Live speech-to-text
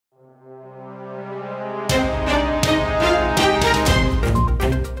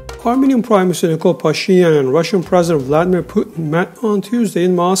Armenian Prime Minister Nikol Pashinyan and Russian President Vladimir Putin met on Tuesday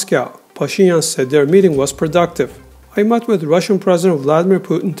in Moscow. Pashinyan said their meeting was productive. I met with Russian President Vladimir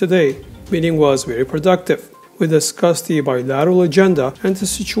Putin today. Meeting was very productive. We discussed the bilateral agenda and the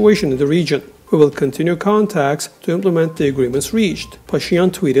situation in the region. We will continue contacts to implement the agreements reached,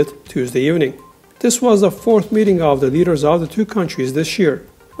 Pashinyan tweeted Tuesday evening. This was the fourth meeting of the leaders of the two countries this year.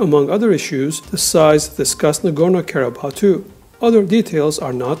 Among other issues, the sides discussed Nagorno-Karabakh too. Other details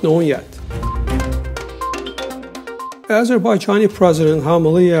are not known yet. Azerbaijani President Ilham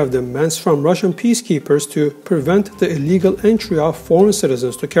Aliyev demands from Russian peacekeepers to prevent the illegal entry of foreign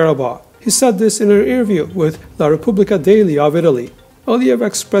citizens to Karabakh. He said this in an interview with La Repubblica Daily of Italy. Aliyev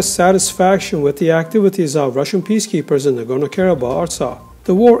expressed satisfaction with the activities of Russian peacekeepers in Nagorno-Karabakh Artsakh.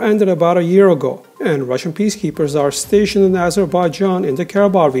 The war ended about a year ago, and Russian peacekeepers are stationed in Azerbaijan in the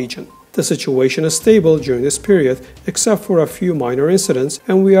Karabakh region. The situation is stable during this period, except for a few minor incidents,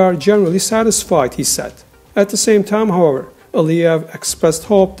 and we are generally satisfied, he said. At the same time, however, Aliyev expressed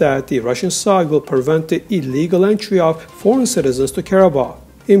hope that the Russian side will prevent the illegal entry of foreign citizens to Karabakh.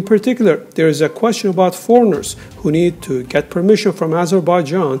 In particular, there is a question about foreigners who need to get permission from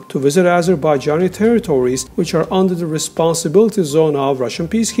Azerbaijan to visit Azerbaijani territories which are under the responsibility zone of Russian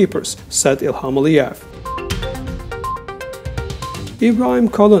peacekeepers, said Ilham Aliyev. Ibrahim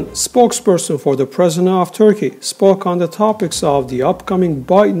Kalin, spokesperson for the President of Turkey, spoke on the topics of the upcoming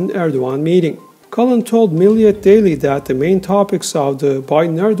Biden-Erdogan meeting. Kalin told Milliyet Daily that the main topics of the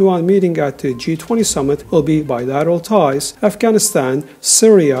Biden-Erdogan meeting at the G20 summit will be bilateral ties, Afghanistan,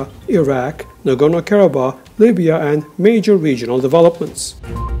 Syria, Iraq, Nagorno-Karabakh, Libya, and major regional developments.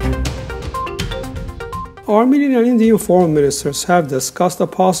 Armenian and Indian foreign ministers have discussed the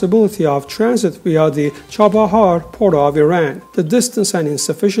possibility of transit via the Chabahar port of Iran. The distance and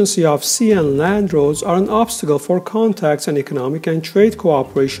insufficiency of sea and land roads are an obstacle for contacts and economic and trade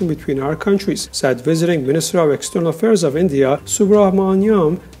cooperation between our countries, said visiting Minister of External Affairs of India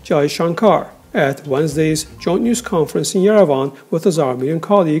Subrahmanyam Jaishankar at Wednesday's joint news conference in Yerevan with his Armenian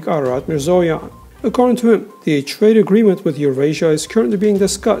colleague Ararat Mirzoyan. According to him, the trade agreement with Eurasia is currently being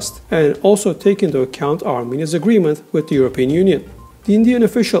discussed and also take into account Armenia's agreement with the European Union. The Indian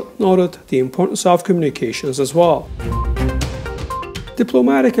official noted the importance of communications as well.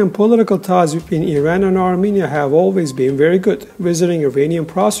 Diplomatic and political ties between Iran and Armenia have always been very good, visiting Iranian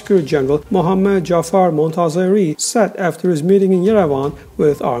Prosecutor General Mohammad Jafar Montazeri said after his meeting in Yerevan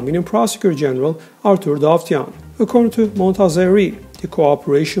with Armenian Prosecutor General Artur Davtyan. According to Montazeri, the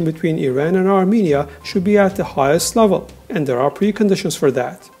cooperation between Iran and Armenia should be at the highest level, and there are preconditions for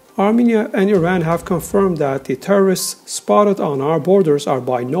that. Armenia and Iran have confirmed that the terrorists spotted on our borders are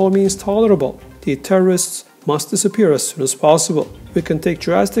by no means tolerable. The terrorists must disappear as soon as possible. We can take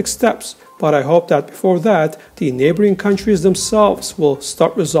drastic steps, but I hope that before that, the neighboring countries themselves will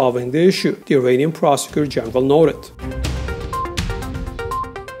start resolving the issue, the Iranian Prosecutor General noted.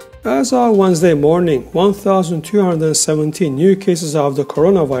 As of Wednesday morning, 1,217 new cases of the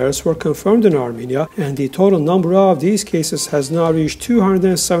coronavirus were confirmed in Armenia, and the total number of these cases has now reached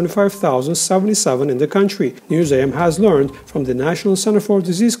 275,077 in the country, NEWS.am has learned from the National Center for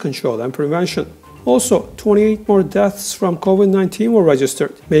Disease Control and Prevention. Also, 28 more deaths from COVID-19 were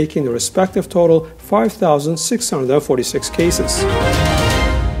registered, making the respective total 5,646 cases.